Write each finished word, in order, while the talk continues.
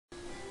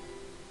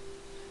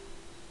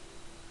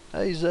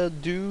Hey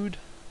that dude,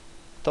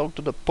 talk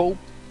to the Pope.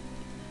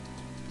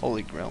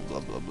 Holy ground, blah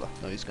blah blah.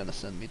 Now he's gonna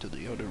send me to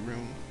the other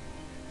room.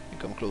 You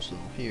come close to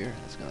him here,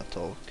 it's gonna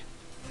talk.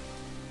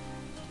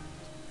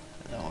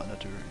 And now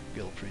another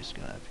guild priest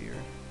gonna appear.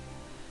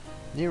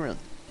 Niran.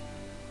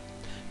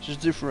 She's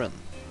different.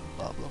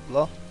 Blah blah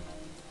blah.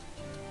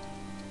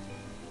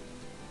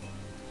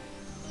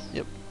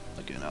 Yep.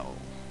 Okay, now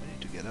we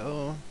need to get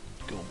out.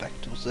 Go back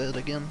to Zed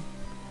again.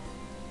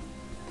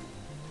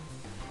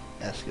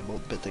 Ask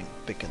about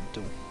picking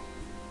too.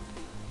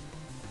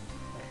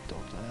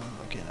 Talk to him.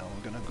 Okay, now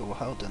we're gonna go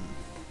out and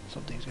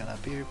something's gonna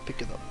appear.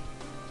 Pick it up.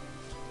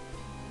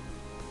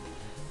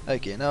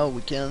 Okay, now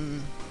we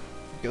can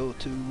go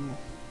to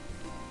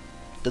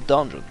the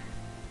dungeon.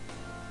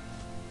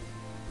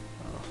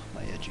 Oh,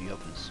 my edgy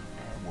up is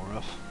more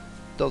off.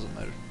 Doesn't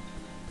matter.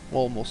 I'm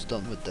almost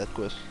done with that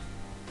quest.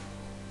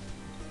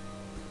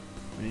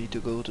 We need to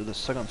go to the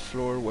second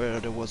floor where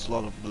there was a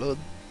lot of blood.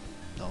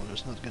 No,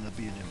 there's not gonna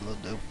be any blood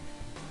though.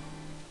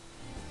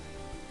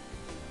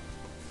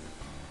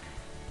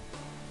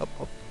 Up,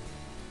 up.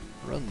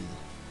 Run.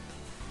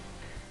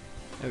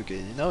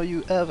 Okay, now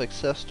you have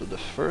access to the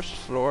first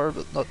floor,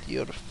 but not the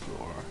other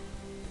floor.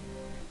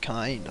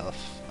 Kind of.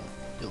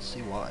 You'll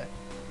see why.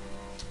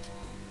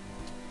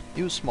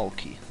 Use small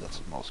key. That's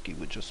a mouse key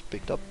we just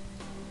picked up.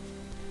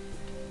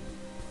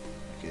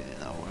 Okay,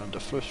 now we're on the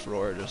first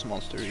floor. There's a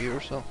monster here,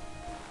 so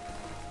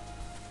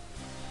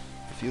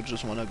if you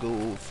just wanna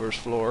go first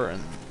floor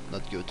and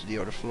not go to the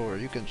other floor,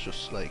 you can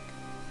just like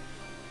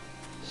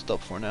stop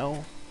for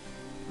now,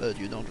 but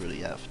you don't really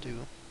have to.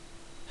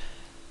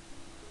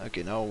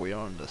 Okay, now we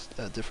are on this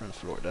different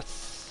floor.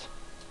 That's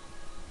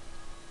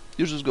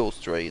you just go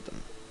straight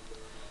and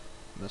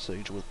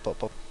message will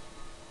pop up.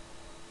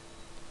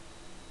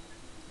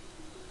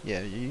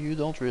 Yeah, you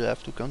don't really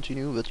have to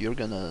continue, but you're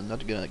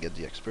not gonna get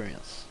the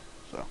experience.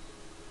 So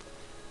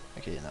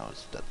okay, now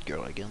it's that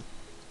girl again.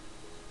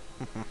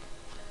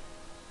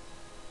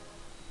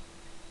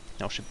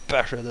 Now she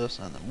bashed at us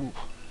and woo,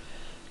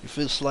 you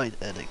feel slight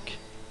headache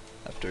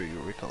after you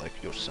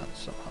recollect your sense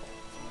somehow.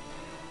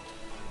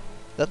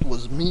 That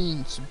was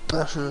mean to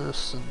bash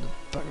us in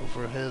the back of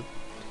her head.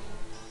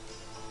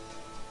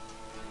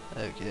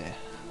 Okay,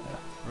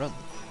 run.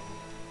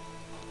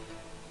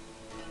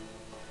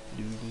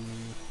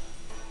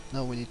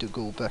 Now we need to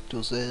go back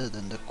to Zed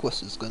and the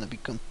quest is gonna be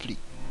complete.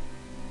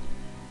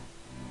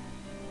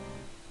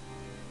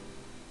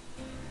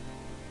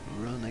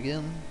 Run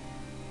again.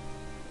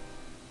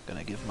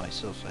 Gonna give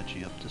myself a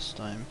G up this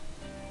time.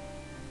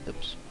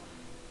 Oops.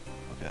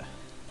 Okay.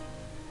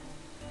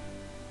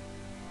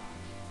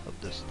 Up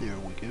the stair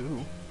we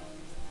go.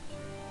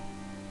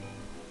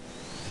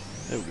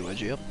 There we go, a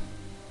G up.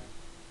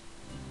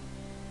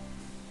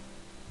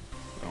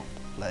 Oh,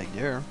 flag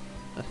there.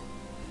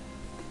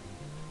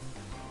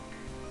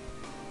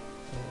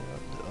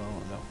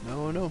 Oh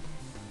no, no,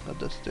 not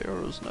the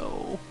stairs,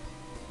 no.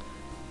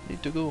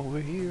 Need to go over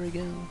here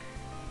again.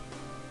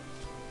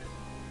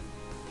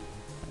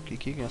 I'm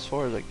kicking as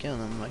far as I can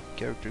and my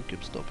character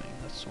keeps stopping.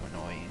 That's so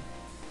annoying.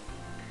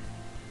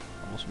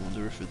 I almost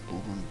wonder if it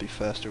wouldn't be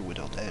faster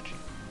without edging.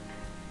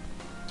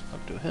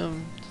 Talk to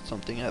him. Did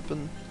something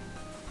happen?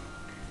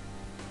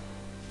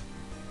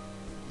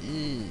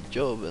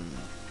 Job and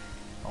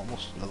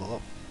almost level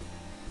up.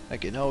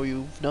 Okay, now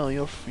you're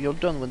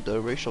done with the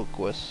racial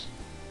quest.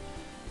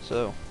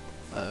 So,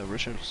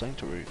 racial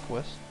sanctuary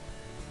quest.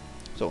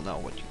 So now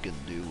what you can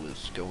do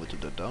is go into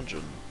the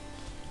dungeon,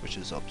 which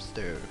is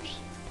upstairs.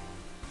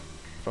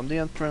 From the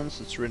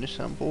entrance, it's really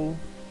simple.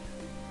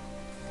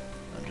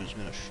 I'm just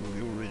gonna show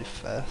you really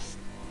fast.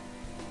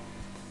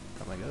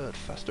 Oh my god,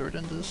 faster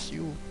than this,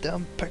 you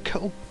damn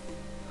pecco!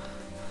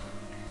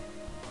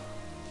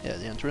 Yeah,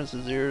 the entrance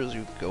is here, as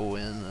you go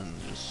in and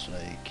just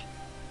like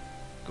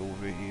go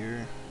over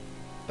here,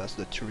 past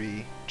the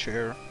tree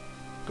chair,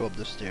 go up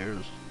the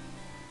stairs.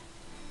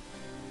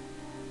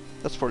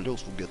 That's for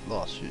those who get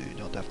lost. You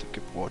don't have to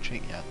keep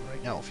watching yet.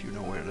 Right now, if you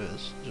know where it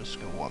is, just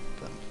go up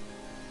and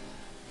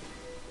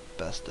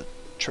past the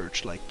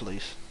church-like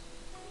place,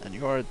 and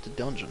you are at the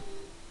dungeon.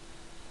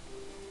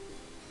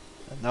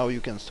 And now you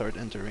can start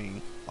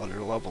entering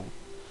other level.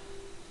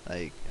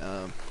 Like,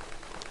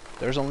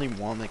 there's only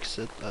one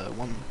exit,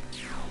 one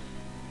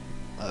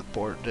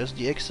port. There's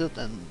the exit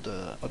and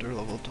the other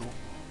level 2,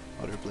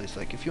 other place.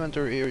 Like, if you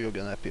enter here, you're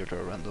gonna appear to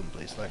a random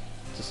place. Like,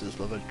 this is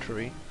level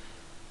 3.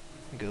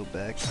 Go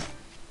back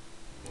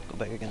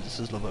again. This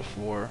is level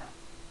 4.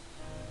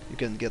 You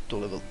can get to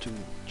level 2,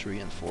 3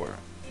 and 4,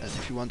 and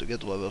if you want to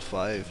get to level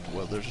 5,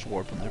 well, there's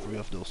warp on every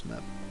of those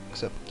maps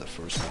except the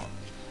first one.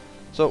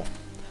 So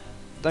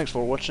thanks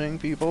for watching,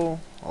 people.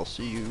 I'll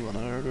see you on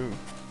another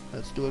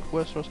let's do a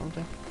quest or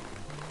something,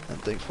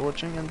 and thanks for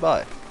watching and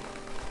bye.